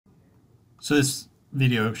So this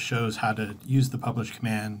video shows how to use the publish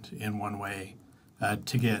command in one way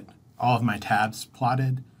to get all of my tabs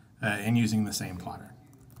plotted and using the same plotter.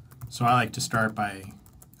 So I like to start by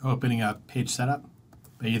opening up page setup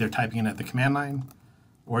by either typing it at the command line,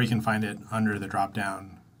 or you can find it under the drop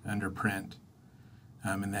down under print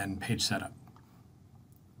and then page setup.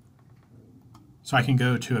 So I can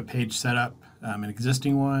go to a page setup, an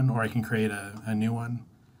existing one, or I can create a new one.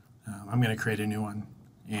 I'm going to create a new one,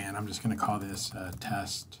 and I'm just going to call this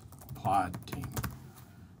test plotting,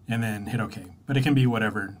 and then hit OK. But it can be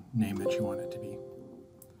whatever name that you want it to be.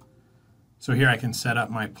 So here I can set up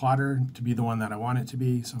my plotter to be the one that I want it to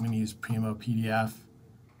be. So I'm going to use Primo PDF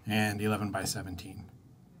and 11 by 17.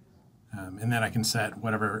 And then I can set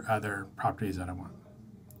whatever other properties that I want.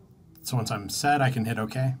 So once I'm set, I can hit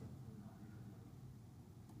OK.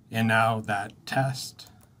 And now that test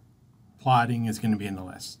plotting is going to be in the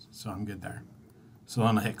list. So I'm good there. So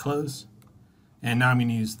I'm going to hit close. And now I'm going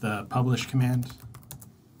to use the publish command.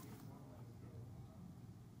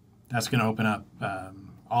 That's going to open up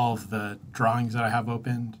all of the drawings that I have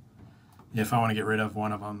opened. If I want to get rid of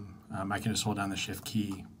one of them, I can just hold down the Shift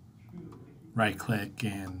key, right click,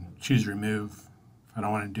 and choose remove. If I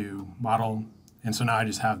don't want to do model. And so now I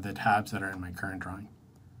just have the tabs that are in my current drawing.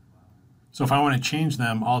 So if I want to change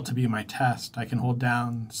them all to be my test, I can hold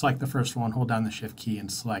down, select the first one, hold down the Shift key, and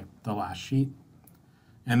select the last sheet.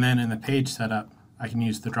 And then in the page setup, I can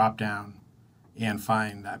use the drop down and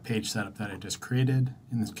find that page setup that I just created,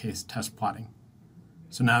 in this case, test plotting.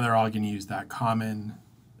 So now they're all going to use that common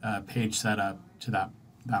page setup to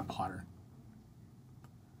that plotter.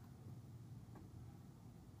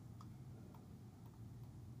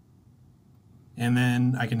 And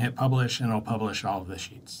then I can hit publish, and it'll publish all of the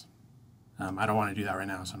sheets. I don't want to do that right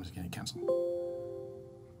now, so I'm just going to cancel.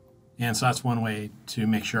 And so that's one way to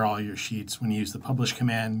make sure all your sheets, when you use the publish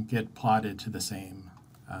command, get plotted to the same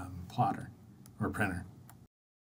plotter or printer.